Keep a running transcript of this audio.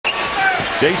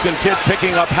Jason Kidd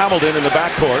picking up Hamilton in the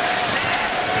backcourt.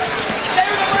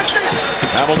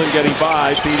 Hamilton getting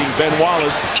by, feeding Ben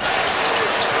Wallace.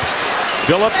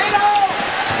 Phillips.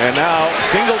 And now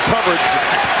single coverage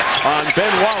on Ben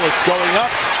Wallace going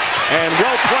up. And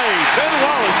well played. Ben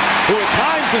Wallace, who at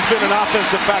times has been an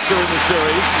offensive factor in the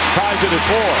series, ties it at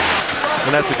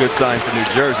 4. And that's a good sign for New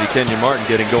Jersey. Kenyon Martin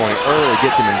getting going early,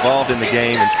 gets him involved in the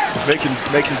game, and makes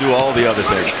him do all the other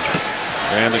things.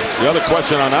 And the other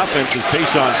question on offense is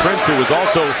Tayshaun Prince, who was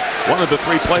also one of the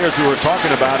 3 players who were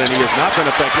talking about, and he has not been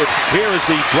effective. Here is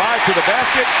the drive to the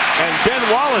basket, and Ben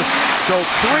Wallace. So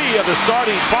 3 of the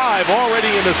starting 5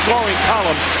 already in the scoring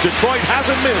column. Detroit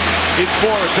hasn't missed in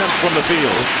 4 attempts from the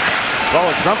field. Well,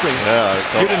 it's something. Yeah,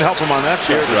 you didn't help him on that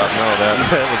teardrop. No, that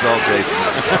was all Jason.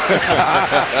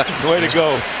 Way to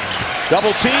go.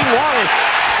 Double team Wallace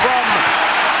from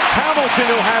Hamilton,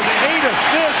 who has 8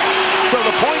 assists. So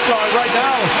the point guard right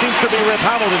now seems to be Rip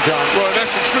Hamilton, John. Well,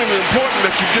 that's extremely important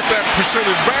that you get that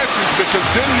percentage baskets, because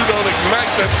then you don't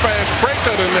ignite that fast break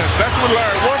of the nets. That's what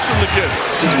Larry wants him to get.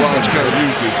 Wallace kind of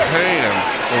used his hand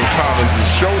on Collins'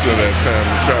 shoulder that time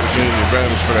to try to gain the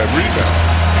advantage for that rebound.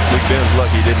 Big Ben's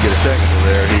lucky he didn't get a technical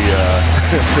there. He's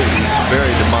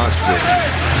very demonstrative.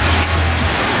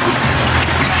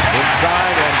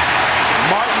 Inside, and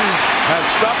Martin has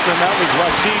stuffed, and that was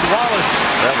Rasheed Wallace.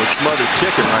 That was smothered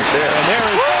chicken right there. And there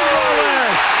is Ben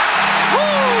Wallace.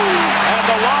 And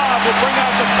the lob will bring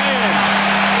out the fan.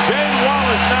 Ben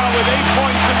Wallace now with 8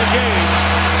 points in the game.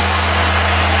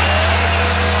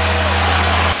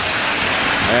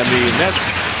 And the Nets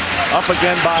up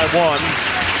again by 1.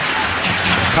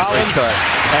 Collins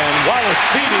and Wallace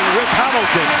feeding Rip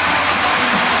Hamilton.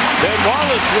 Ben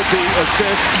Wallace with the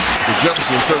assist.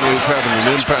 Jefferson certainly is having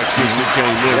an impact since he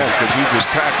came in, because he's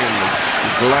attacking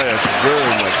the glass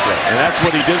very much so. And that's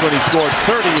what he did when he scored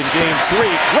 30 in Game 3.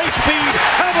 Great feed,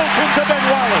 Hamilton to Ben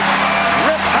Wallace.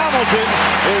 Rip Hamilton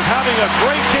is having a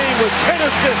great game with 10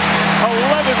 assists,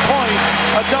 11 points,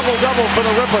 a double-double for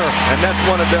the Ripper. And that's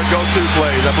one of their go-to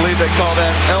plays. I believe they call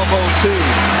that elbow 2.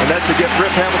 And that's to get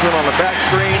Rip Hamilton on the back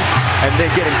screen, and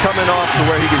they get him coming off to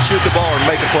where he can shoot the ball and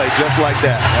make a play just like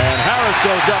that. And Harris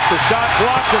goes up, the shot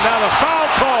blocked, and now the foul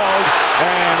called.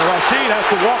 And Rasheed has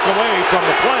to walk away from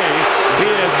the play. He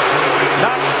is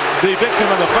not the victim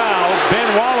of the foul. Ben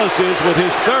Wallace is with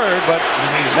his 3rd, but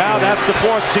now that's the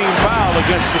 4th team foul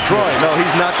against Detroit. No,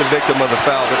 he's not the victim of the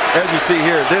foul. But as you see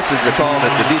here, this is the call that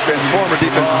the former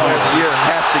defensive player of the year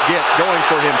has to get going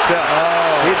for himself.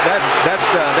 That's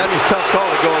a tough call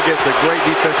to go against a great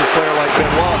defensive player like Ben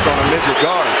Wallace on a midget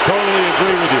guard. Totally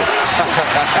agree with you.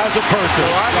 As a person.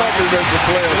 Well, I love him as a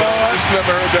player. I just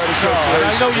never heard that association.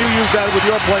 I know you use that with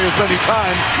your players many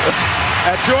times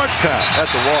at Georgetown. At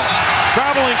the wall.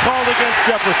 Traveling called against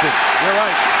Jefferson. You're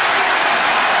right.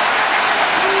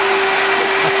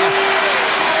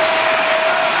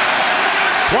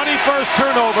 #21st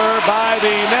turnover by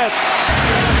the Nets.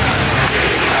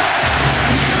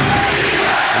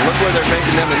 And look where they're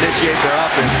making them initiate their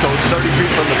offense, Coach. 30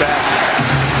 feet from the basket.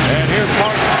 And here's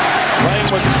Martin playing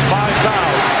with 5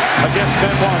 fouls against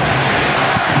Ben Wallace.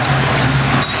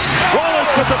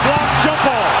 Wallace with the block jump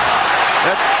ball.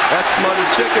 That's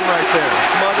smothered chicken right there.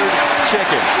 Smothered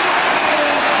chicken.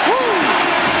 Woo!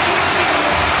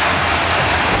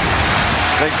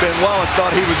 I think Ben Wallace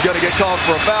thought he was going to get called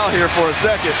for a foul here for a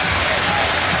second.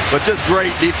 But just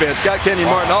great defense. Got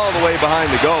Kenyon Martin all the way behind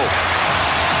the goal.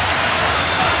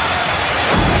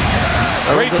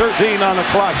 Great 13 on the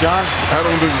clock, John. I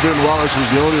don't think Ben Wallace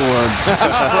was the only one. This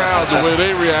crowd, the way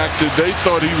they reacted, they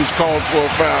thought he was called for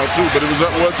a foul too, but it was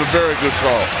a very good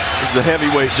call. This is the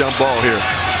heavyweight jump ball here.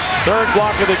 3rd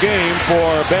block of the game for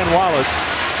Ben Wallace.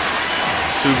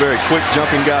 2 very quick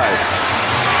jumping guys.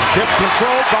 Tip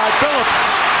controlled by Phillips.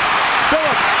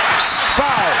 Phillips,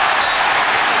 foul.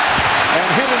 And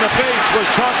hit in the face was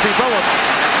Chauncey Phillips.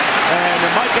 And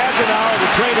Mike Adenauer,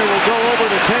 the trainer, will go over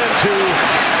to tend to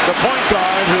the point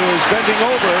guard, who is bending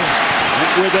over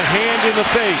with a hand in the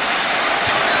face.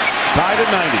 Tied at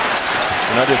 90.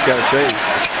 And I just got to say,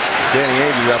 Danny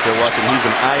Ainge is out there watching. He's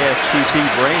an ISTP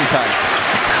brain type.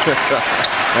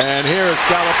 And here is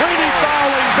Scalabrine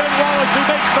fouling Ben Wallace, who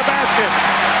makes the basket.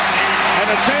 And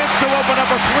a chance to open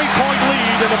up a 3-point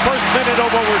lead in the first minute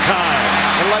of overtime.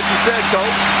 And like you said,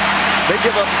 Coach, they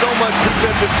give up so much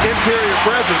defensive interior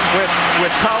presence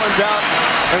with Collins out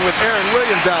and with Aaron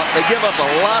Williams out. They give up a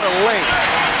lot of length.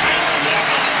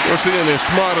 Well, see, and they're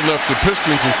smart enough, the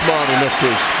Pistons are smart enough to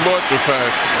exploit the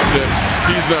fact that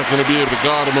he's not going to be able to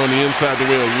guard him on the inside the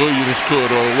way a Williams could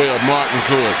or the way a Martin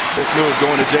could. This move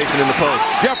going to Jason in the post.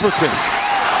 Jefferson,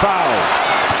 foul.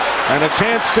 And a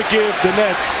chance to give the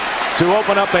Nets to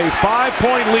open up a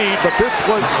 5-point lead, but this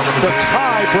was the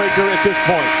tiebreaker at this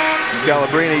point.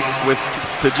 Scalabrine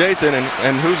to Jason,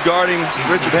 and who's guarding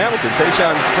Richard Hamilton?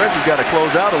 Tayshaun Prince has got to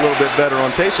close out a little bit better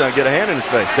on Tayshaun, get a hand in his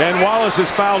face. Ben Wallace is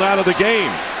fouled out of the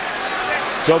game.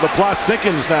 So the plot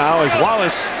thickens now as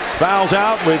Wallace fouls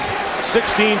out with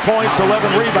 16 points, 11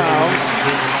 rebounds,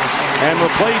 and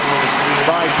replaced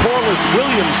by Corliss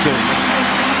Williamson.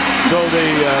 So the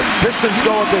Pistons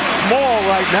go a bit small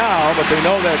right now, but they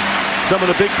know that some of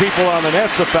the big people on the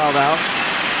Nets have fouled out.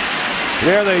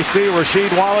 There they see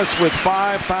Rasheed Wallace with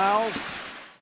 5 fouls.